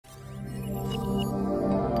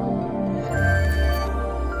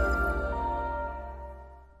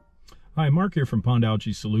Hi, Mark here from Pond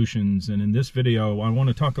Algae Solutions, and in this video I want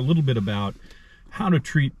to talk a little bit about how to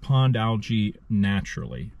treat pond algae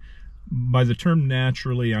naturally. By the term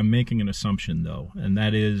naturally, I'm making an assumption though, and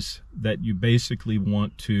that is that you basically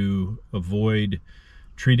want to avoid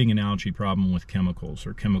treating an algae problem with chemicals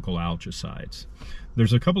or chemical algaecides.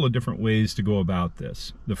 There's a couple of different ways to go about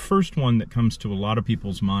this. The first one that comes to a lot of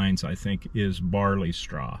people's minds, I think, is barley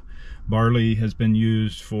straw. Barley has been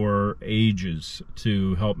used for ages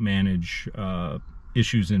to help manage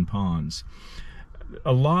issues in ponds.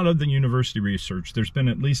 A lot of the university research, there's been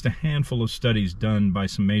at least a handful of studies done by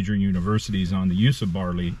some major universities on the use of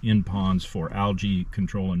barley in ponds for algae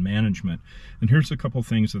control and management. And here's a couple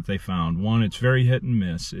things that they found. One, it's very hit and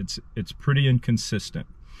miss. It's pretty inconsistent.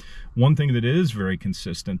 One thing that is very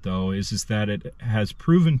consistent, though, is that it has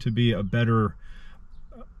proven to be a better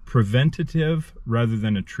preventative rather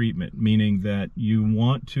than a treatment, meaning that you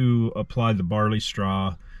want to apply the barley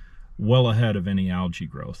straw well ahead of any algae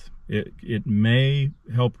growth. It may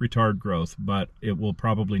help retard growth, but it will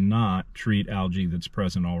probably not treat algae that's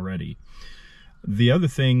present already. The other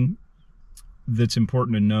thing that's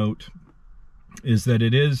important to note is that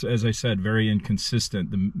it is, as I said, very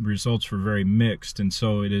inconsistent. The results were very mixed, and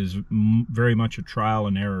so it is very much a trial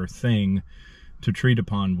and error thing to treat a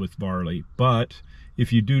pond with barley. But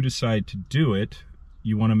if you do decide to do it,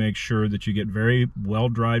 you want to make sure that you get very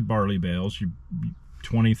well-dried barley bales.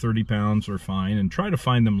 20, 30 pounds are fine, and try to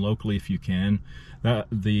find them locally if you can.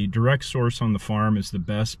 The direct source on the farm is the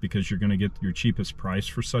best because you're going to get your cheapest price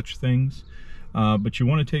for such things. But you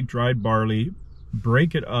want to take dried barley,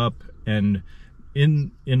 break it up, and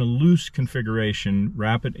in a loose configuration,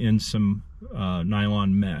 wrap it in some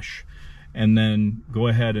nylon mesh, and then go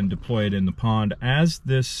ahead and deploy it in the pond. As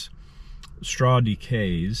this straw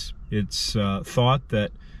decays, it's thought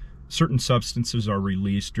that certain substances are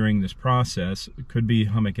released during this process. It could be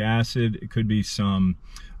humic acid, it could be some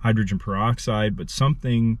hydrogen peroxide, but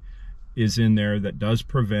something is in there that does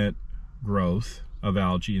prevent growth of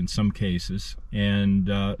algae in some cases, and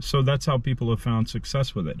so that's how people have found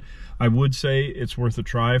success with it. I would say it's worth a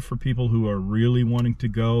try for people who are really wanting to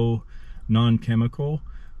go non-chemical,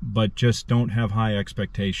 but just don't have high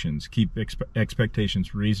expectations. Keep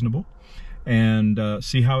expectations reasonable and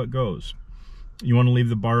see how it goes. You want to leave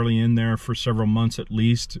the barley in there for several months at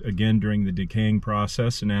least, again during the decaying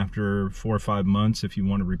process, and after 4 or 5 months, if you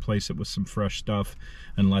want to replace it with some fresh stuff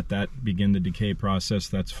and let that begin the decay process,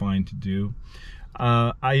 that's fine to do.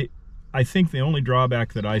 I think the only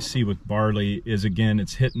drawback that I see with barley is, again,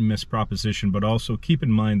 it's hit and miss proposition, but also keep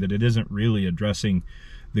in mind that it isn't really addressing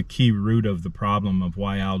the key root of the problem of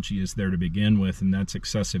why algae is there to begin with, and that's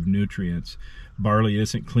excessive nutrients. Barley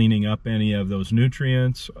isn't cleaning up any of those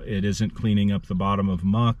nutrients. It isn't cleaning up the bottom of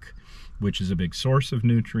muck, which is a big source of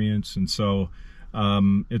nutrients, and so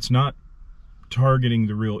it's not targeting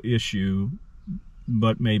the real issue,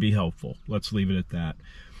 but may be helpful. Let's leave it at that.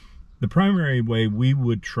 The primary way we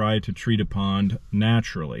would try to treat a pond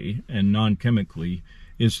naturally and non-chemically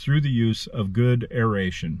is through the use of good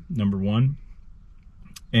aeration, number one,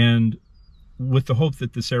 and with the hope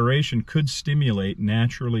that this aeration could stimulate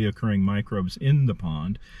naturally occurring microbes in the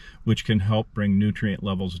pond, which can help bring nutrient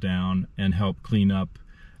levels down and help clean up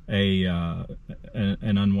an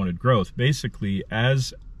unwanted growth. Basically,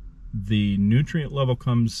 as the nutrient level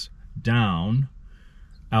comes down,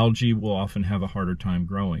 algae will often have a harder time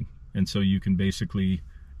growing, and so you can basically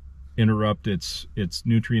interrupt its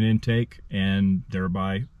nutrient intake and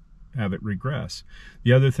thereby have it regress.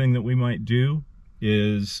 The other thing that we might do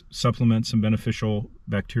is supplement some beneficial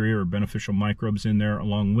bacteria or beneficial microbes in there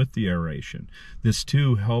along with the aeration. This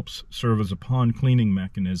too helps serve as a pond cleaning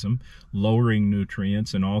mechanism, lowering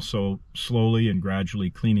nutrients and also slowly and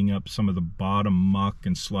gradually cleaning up some of the bottom muck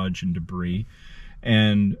and sludge and debris.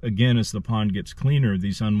 And again, as the pond gets cleaner,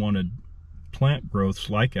 these unwanted plant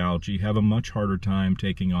growths like algae have a much harder time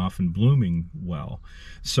taking off and blooming well.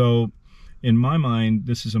 So in my mind,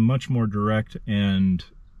 this is a much more direct and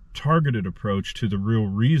targeted approach to the real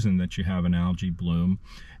reason that you have an algae bloom.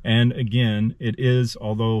 And again, it is,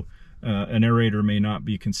 although an aerator may not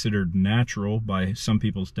be considered natural by some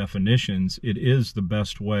people's definitions, it is the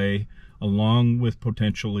best way, along with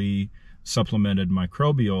potentially supplemented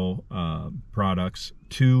microbial products,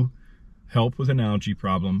 to help with an algae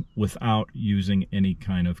problem without using any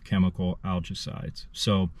kind of chemical algaecides.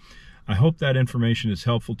 So I hope that information is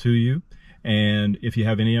helpful to you. And if you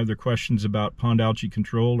have any other questions about pond algae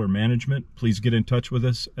control or management, please get in touch with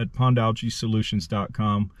us at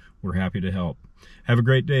pondalgaesolutions.com. We're happy to help. Have a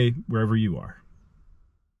great day wherever you are.